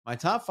My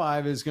top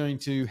five is going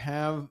to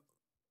have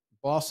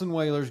Boston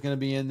Whalers going to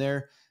be in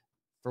there.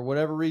 For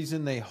whatever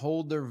reason, they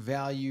hold their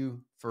value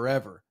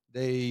forever.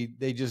 They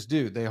just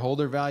do. They hold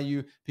their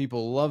value.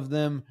 People love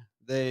them.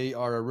 They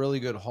are a really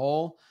good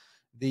haul.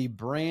 The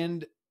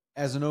brand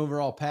as an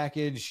overall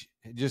package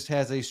just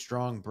has a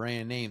strong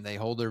brand name. They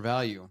hold their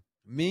value.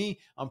 Me,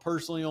 I'm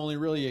personally only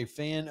really a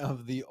fan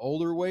of the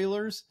older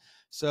whalers.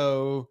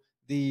 So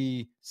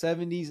the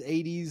 70s,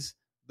 80s,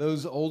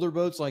 those older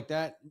boats like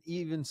that,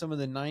 even some of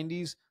the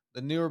 90s,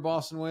 the newer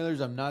Boston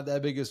Whalers, I'm not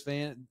that big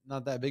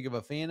of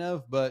a fan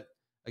of, but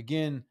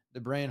again,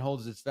 the brand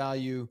holds its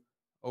value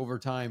over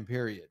time,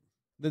 period.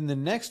 Then the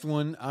next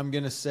one I'm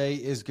going to say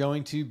is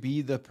going to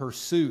be the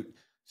Pursuit.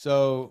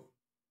 So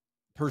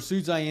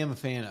Pursuits I am a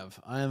fan of.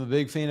 I am a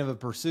big fan of a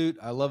Pursuit.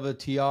 I love a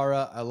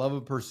Tiara. I love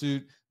a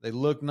Pursuit. They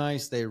look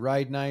nice. They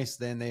ride nice.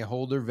 Then they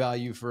hold their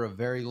value for a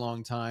very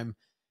long time.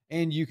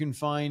 And you can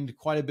find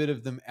quite a bit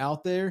of them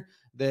out there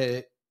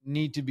that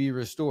need to be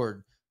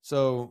restored.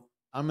 So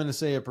I'm going to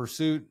say a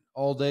Pursuit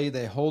all day.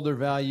 They hold their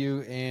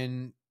value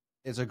and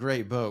it's a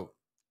great boat.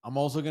 I'm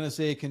also going to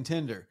say a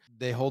Contender.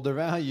 They hold their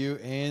value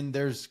and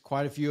there's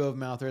quite a few of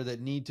them out there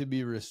that need to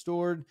be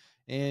restored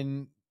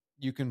and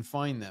you can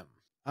find them.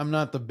 I'm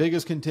not the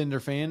biggest Contender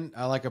fan.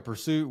 I like a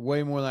Pursuit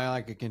way more than I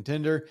like a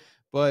Contender,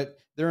 but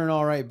they're an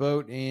all right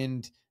boat.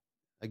 And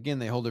again,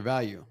 they hold their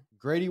value.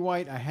 Grady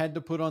White, I had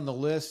to put on the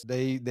list.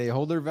 They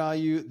hold their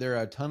value. There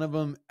are a ton of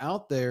them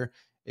out there,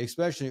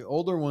 especially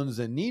older ones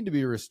that need to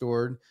be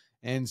restored.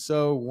 And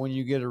so when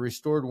you get a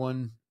restored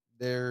one,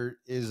 there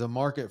is a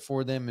market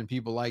for them and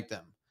people like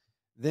them.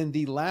 Then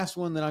the last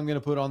one that I'm going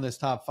to put on this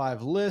top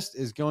five list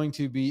is going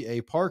to be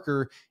a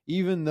Parker,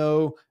 even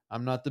though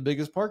I'm not the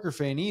biggest Parker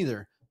fan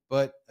either.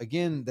 But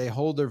again, they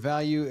hold their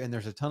value and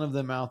there's a ton of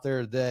them out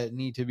there that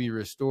need to be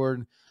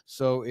restored.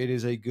 So it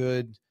is a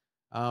good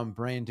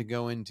brand to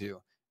go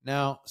into.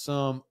 Now,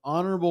 some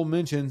honorable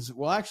mentions.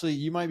 Well, actually,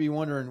 you might be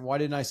wondering, why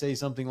didn't I say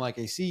something like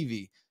a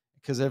CV?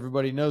 Because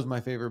everybody knows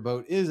my favorite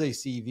boat is a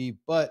CV,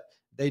 but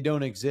they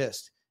don't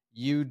exist.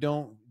 You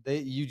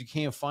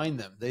can't find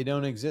them. They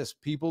don't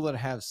exist. People that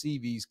have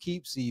CVs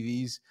keep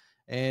CVs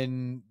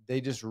and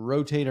they just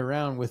rotate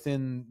around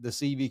within the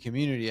CV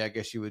community, I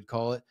guess you would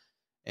call it.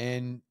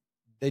 And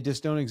they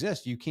just don't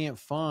exist. You can't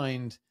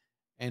find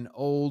an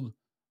old,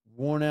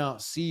 worn out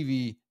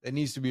CV that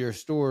needs to be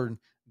restored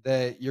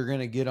that you're going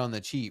to get on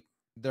the cheap.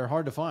 They're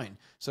hard to find.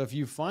 So if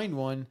you find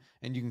one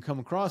and you can come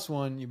across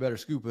one, you better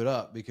scoop it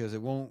up because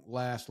it won't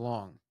last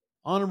long.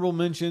 Honorable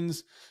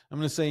mentions, I'm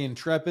going to say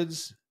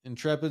Intrepids.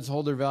 Intrepids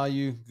hold their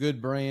value.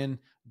 Good brand,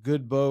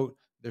 good boat.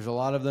 There's a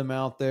lot of them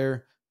out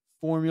there.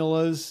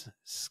 Formulas,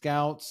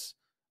 Scouts,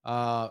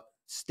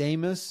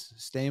 Stamus,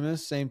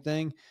 same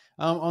thing.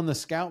 On the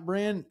Scout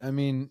brand, I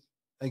mean,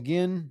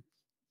 again,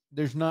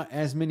 there's not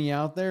as many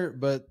out there,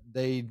 but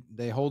they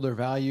hold their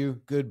value.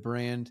 Good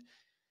brand.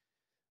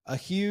 A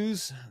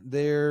Hughes,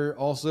 they're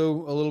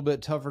also a little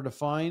bit tougher to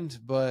find,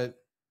 but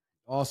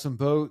awesome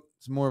boat.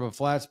 It's more of a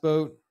flats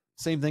boat.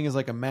 Same thing as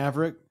like a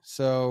Maverick.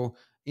 So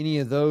any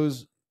of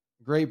those,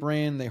 great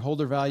brand. They hold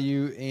their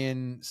value,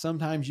 and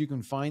sometimes you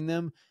can find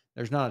them.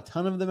 There's not a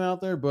ton of them out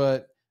there,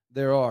 but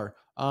there are.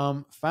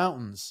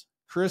 Fountains,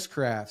 Chris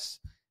Crafts,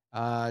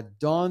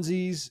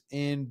 Donzies,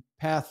 and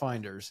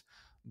Pathfinders.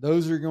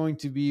 Those are going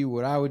to be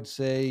what I would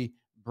say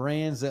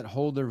brands that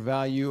hold their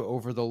value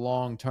over the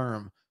long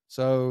term.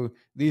 So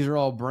these are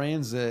all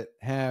brands that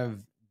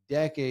have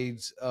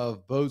decades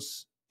of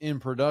boats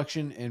in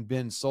production and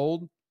been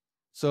sold.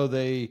 So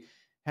they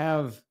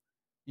have,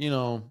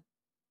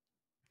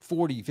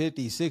 40,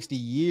 50, 60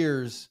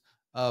 years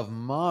of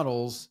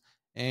models,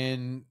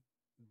 and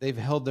they've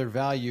held their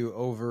value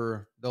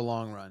over the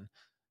long run.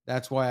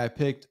 That's why I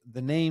picked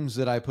the names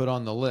that I put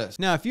on the list.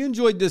 Now, if you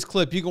enjoyed this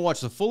clip, you can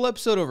watch the full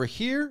episode over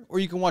here, or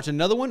you can watch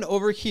another one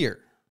over here.